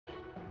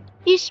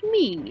It's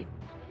me,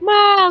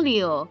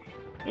 Mario,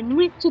 and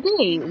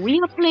today we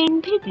are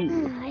playing Piggy.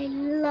 I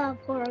love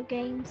horror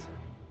games.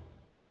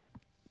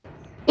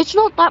 It's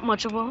not that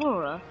much of a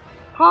horror.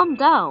 Calm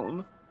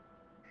down.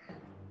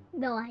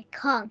 No, I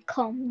can't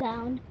calm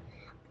down.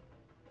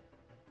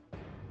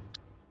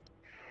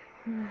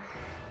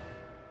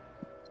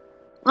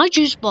 I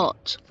choose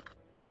bot.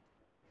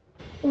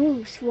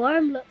 Ooh,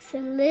 Swarm looks a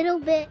little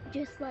bit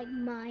just like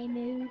my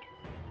mood.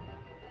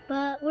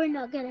 But we're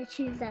not gonna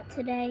choose that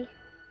today.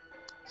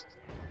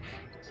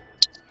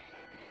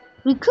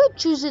 We could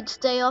choose it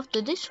today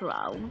after this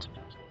round.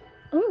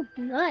 Ooh,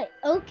 right.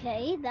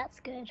 Okay, that's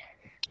good.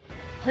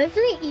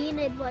 Hopefully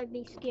Enid won't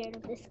be scared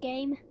of this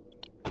game.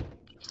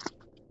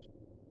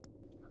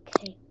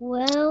 Okay,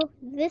 well,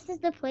 this is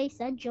the place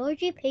that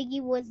Georgie Piggy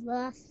was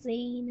last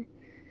seen.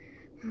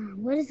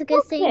 What is it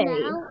gonna say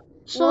now?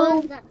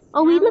 So,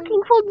 are we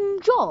looking for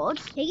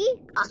George? Piggy?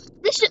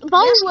 This is,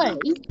 by the way,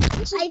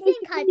 this is I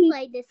think I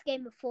played this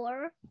game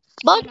before.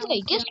 By the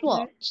way, guess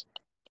what?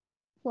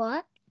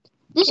 What?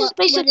 This is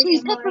basically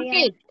it, Peppa Mario?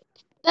 Pig.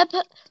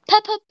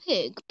 Peppa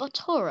Pig, but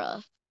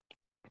horror.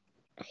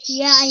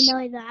 Yeah, I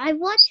know that. I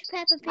watched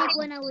Peppa Pig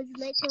when I was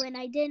little and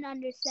I didn't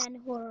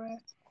understand horror.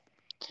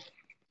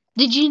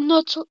 Did you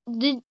not?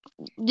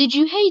 Did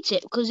you hate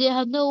it because it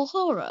had no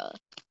horror?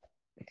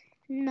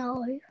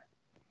 No,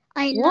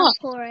 I love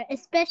horror,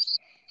 especially.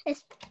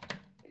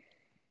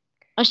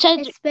 I said,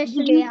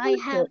 especially I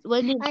have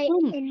when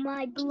it's in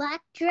my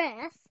black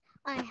dress.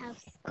 I have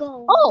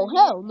skulls. Oh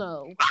hell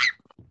no!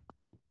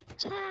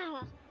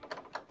 Ah,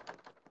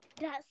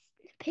 that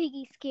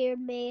Piggy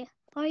scared me.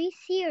 Are you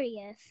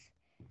serious?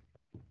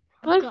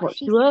 I thought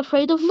you were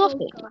afraid of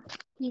nothing.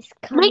 He's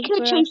coming. Make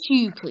her chase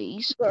you,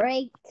 please.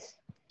 Great.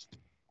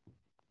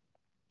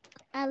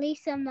 At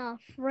least I'm not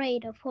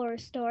afraid of horror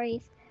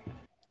stories.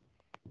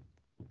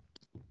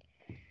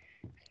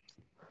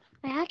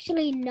 I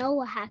actually know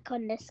a hack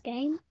on this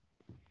game.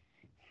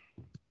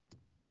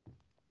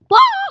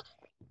 What?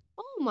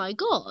 Oh my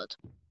god.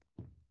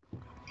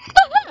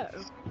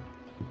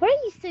 Why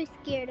are you so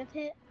scared of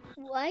it?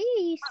 Why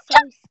are you so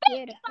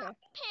scared of her?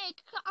 Pig,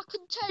 I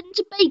can turn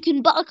into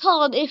bacon, but I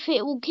can't if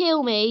it will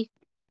kill me.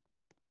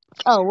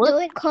 Oh, what?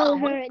 Don't call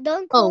her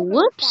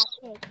a fat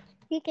pig.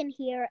 She can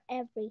hear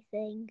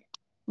everything.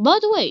 By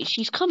the way,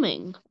 she's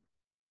coming.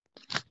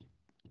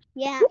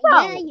 Yeah.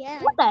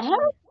 What the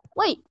hell?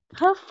 Wait,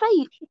 her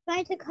face. She's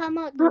trying to come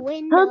out the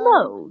window. Her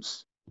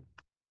nose.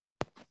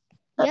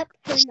 Yep,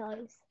 her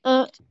nose.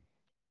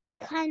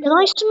 Can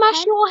I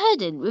smash your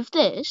head in with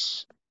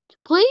this?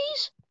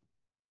 Please?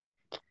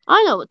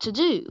 I know what to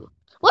do.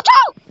 Watch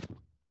out!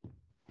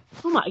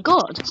 Oh my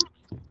god.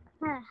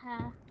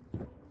 Haha.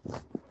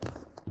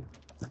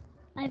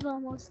 I've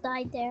almost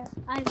died there.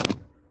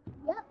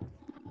 Yep.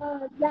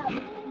 That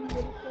was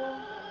beautiful.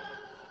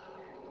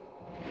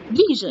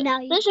 Jesus,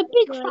 there's a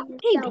big fat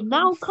pig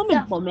now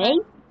coming for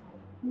me.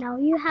 Now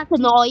you have to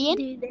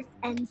do this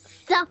and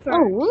suffer.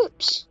 Oh,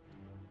 whoops.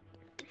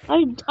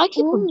 I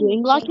keep on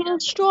doing like an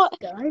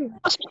Australian.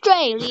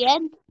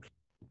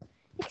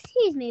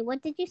 Excuse me,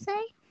 what did you say?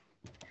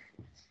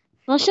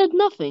 I said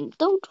nothing.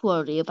 Don't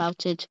worry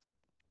about it.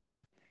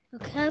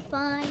 Okay,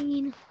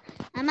 fine.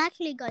 I'm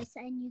actually ghost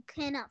and you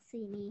cannot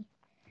see me.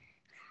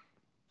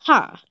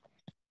 Ha!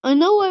 I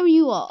know where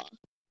you are.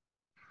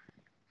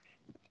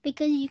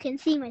 Because you can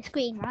see my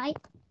screen, right?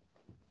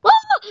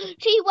 Oh,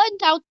 she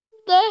went out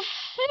the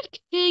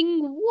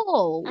hecking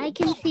wall. I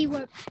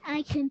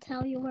can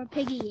tell you where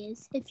Piggy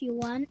is if you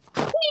want.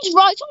 She's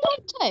right on my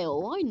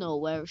tail. I know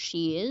where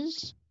she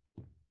is.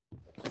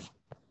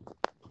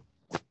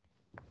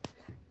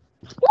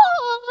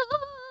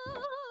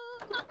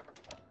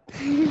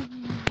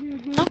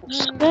 That's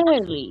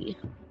scary.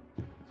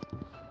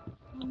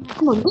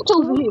 Come on, get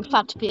over here,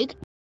 fat pig.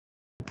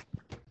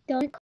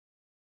 Don't call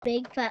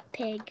big fat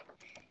pig.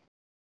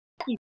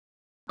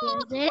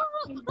 Here's it.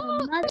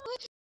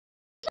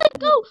 Let's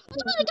go.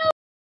 I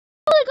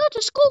gotta go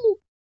to school.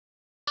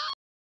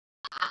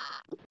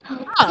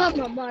 Oh, come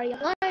on, Mario.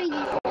 What are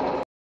you?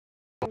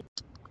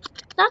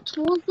 That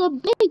was a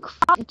big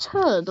fat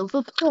turd of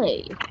a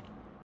play.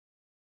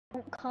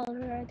 Don't call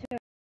her a turd.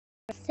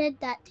 I said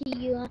that to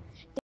you.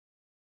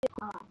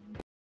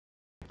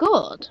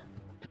 God.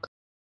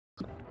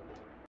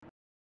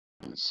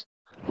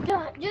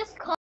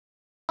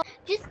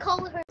 Just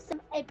call her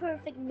a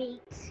perfect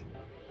meat.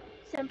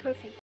 Some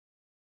perfect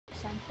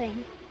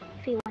something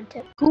if you want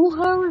to. Call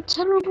her a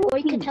terrible Or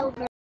you can tell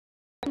her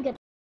I'm gonna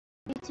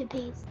to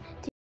peace.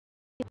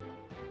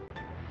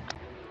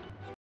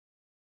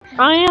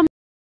 I am,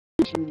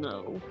 you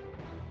know.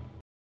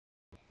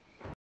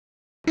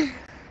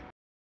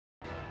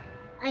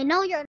 I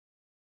know you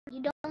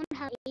don't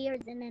have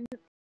ears and then.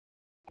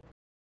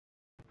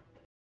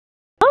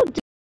 Oh, you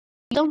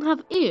don't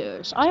have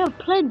ears. I have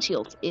plenty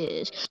of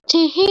ears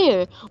to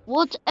hear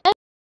whatever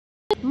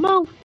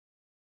mouth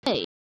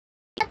say.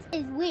 That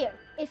is weird.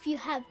 If you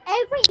have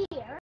every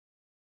ear,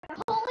 your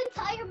whole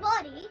entire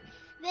body,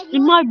 then you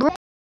in my brain.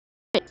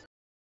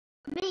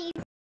 Means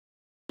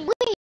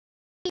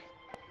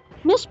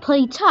Let's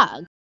play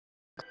tag.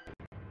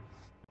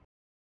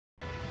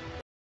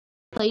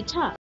 play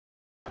tag.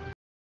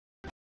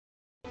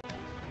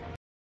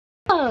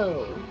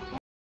 Oh,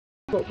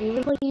 but we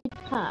play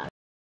tag.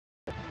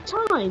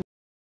 Time.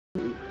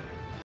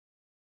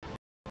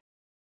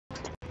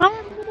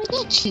 I'm gonna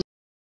get you.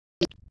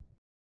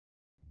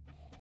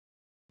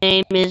 My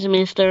name is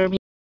Mr. P.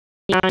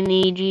 I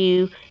need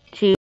you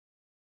to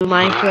be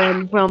my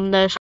friend from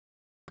the.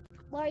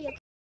 Mario,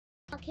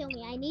 don't kill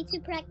me. I need to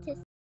practice.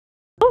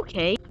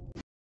 Okay.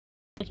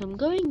 I'm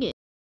going in.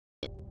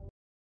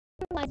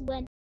 Otherwise,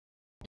 when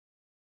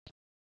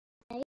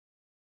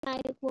I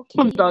will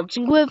kill I'm you.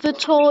 dancing with a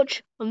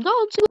torch. I'm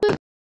dancing with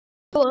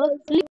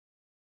a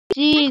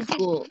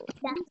eagle.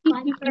 That's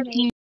fine for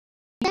me.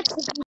 That's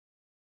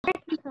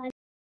because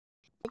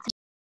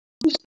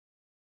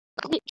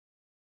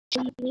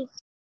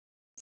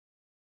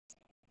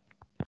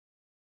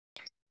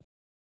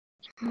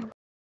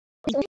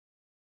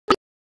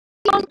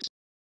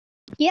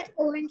get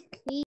orange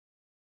key.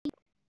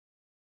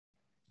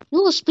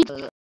 You're a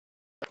speaker.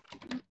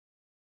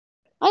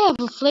 I have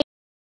a flame.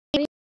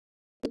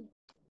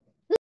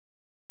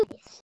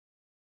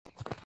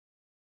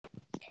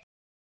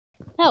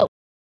 Help.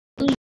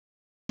 Watch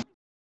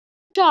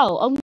out.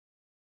 I'm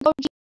going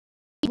to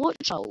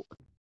watch out.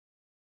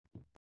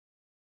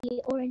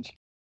 Orange.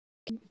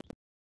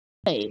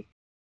 Hey.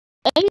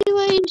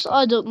 Anyways,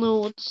 I don't know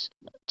what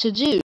to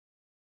do.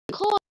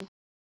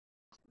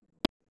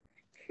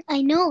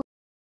 I know.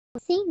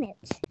 I've seen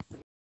it.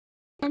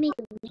 I mean,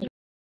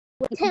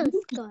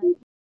 telescope.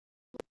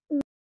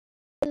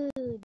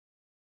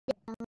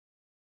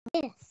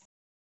 Yes.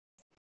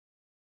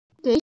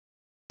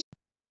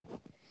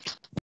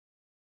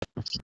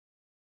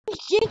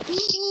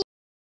 Jeffy,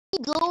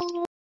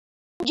 go.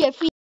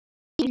 Jeffy.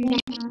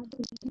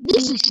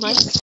 This is my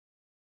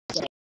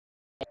day.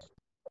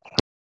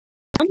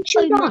 Aren't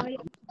you Mario.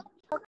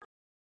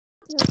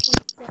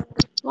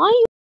 Why are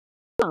you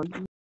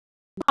down?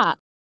 God.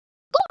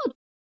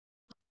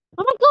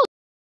 Oh my god.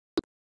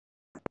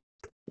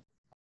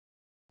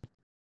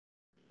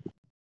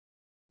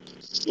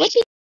 What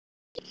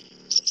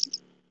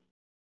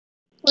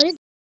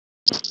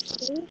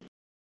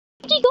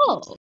did he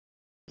go?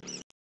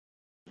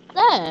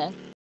 There.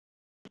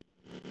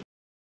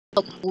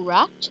 A cool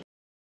rat.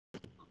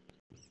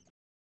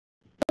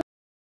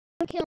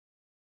 Okay.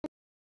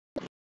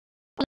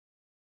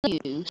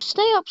 You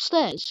stay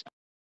upstairs.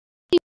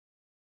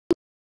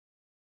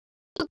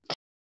 I'm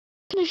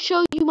gonna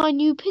show you my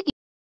new piggy.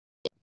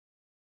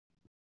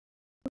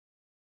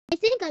 I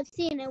think I've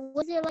seen it.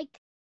 Was it like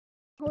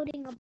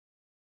holding a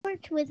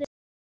torch with it?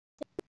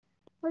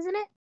 Wasn't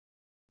it?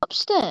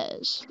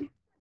 Upstairs.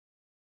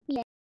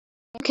 Yeah.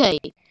 Okay.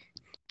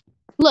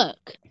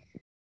 Look.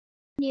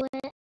 Knew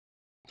it.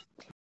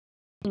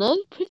 No.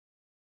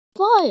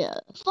 Fire.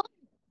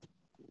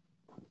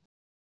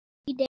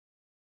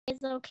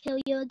 I'll kill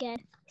you again.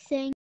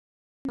 Saying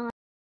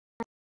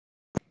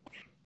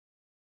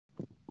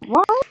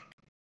What?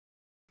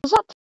 Was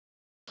that?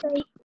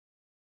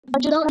 I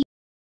just don't.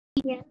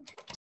 Yeah.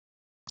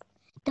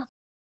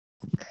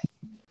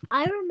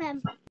 I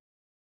remember.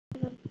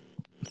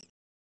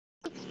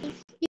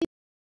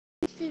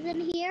 This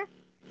isn't here.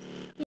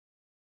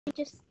 You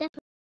just step.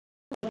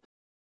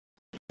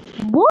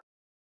 What?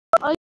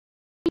 Are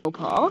you a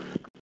park?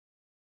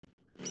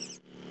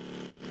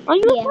 Are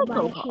you Yeah, a but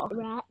I park? hate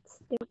rats.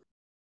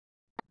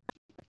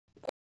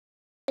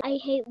 I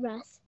hate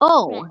rats.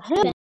 Oh, Rats.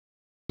 hey.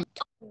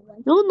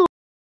 You're not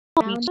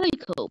a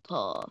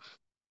psychopath.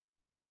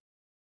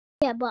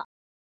 Yeah, but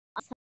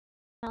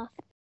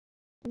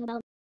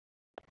about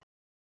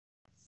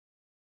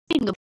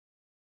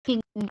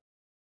Pink.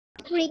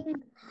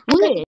 green.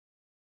 Weird.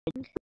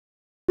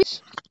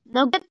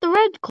 Now get the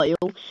red coil.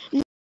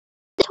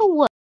 To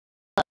work.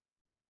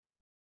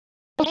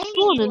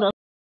 Spawn enough.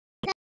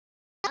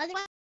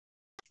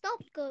 Stop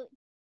go.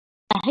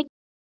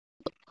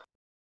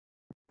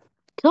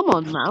 Come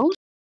on, mouse.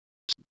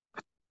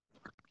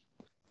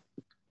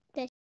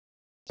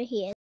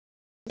 Here.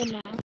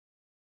 The mouse.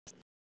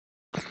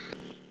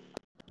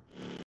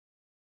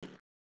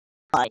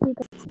 Bye.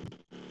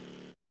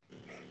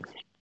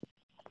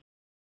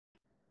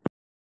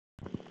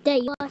 There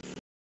you are.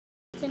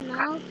 So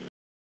now.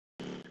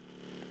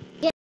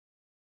 Yeah.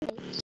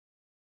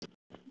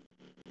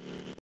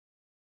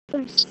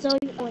 We're so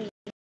oily.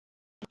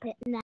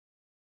 Now.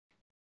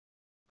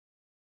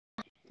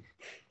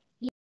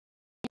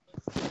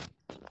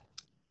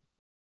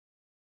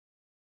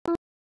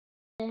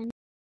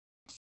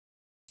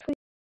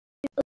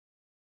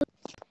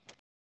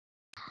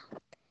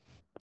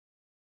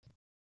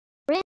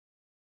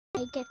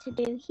 I get to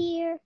do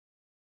here.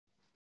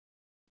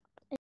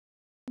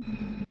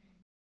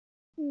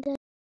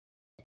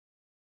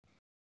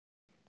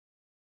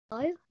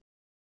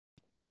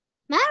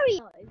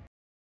 Mario.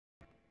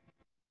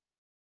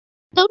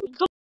 Don't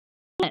come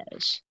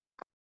upstairs.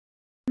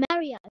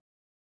 Mario.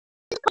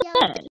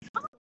 Upstairs.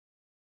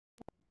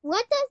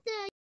 What does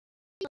the?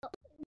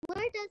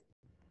 Where does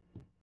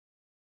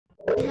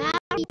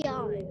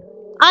Mario?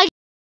 I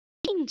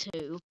mean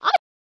to.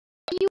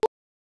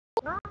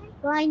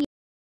 Fine.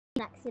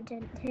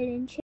 accident,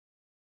 didn't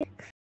you?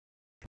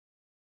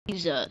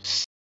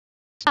 Jesus.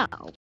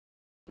 Ow.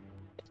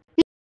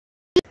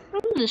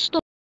 I'm gonna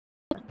stop.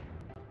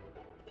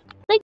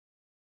 Thank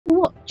you for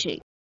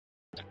watching.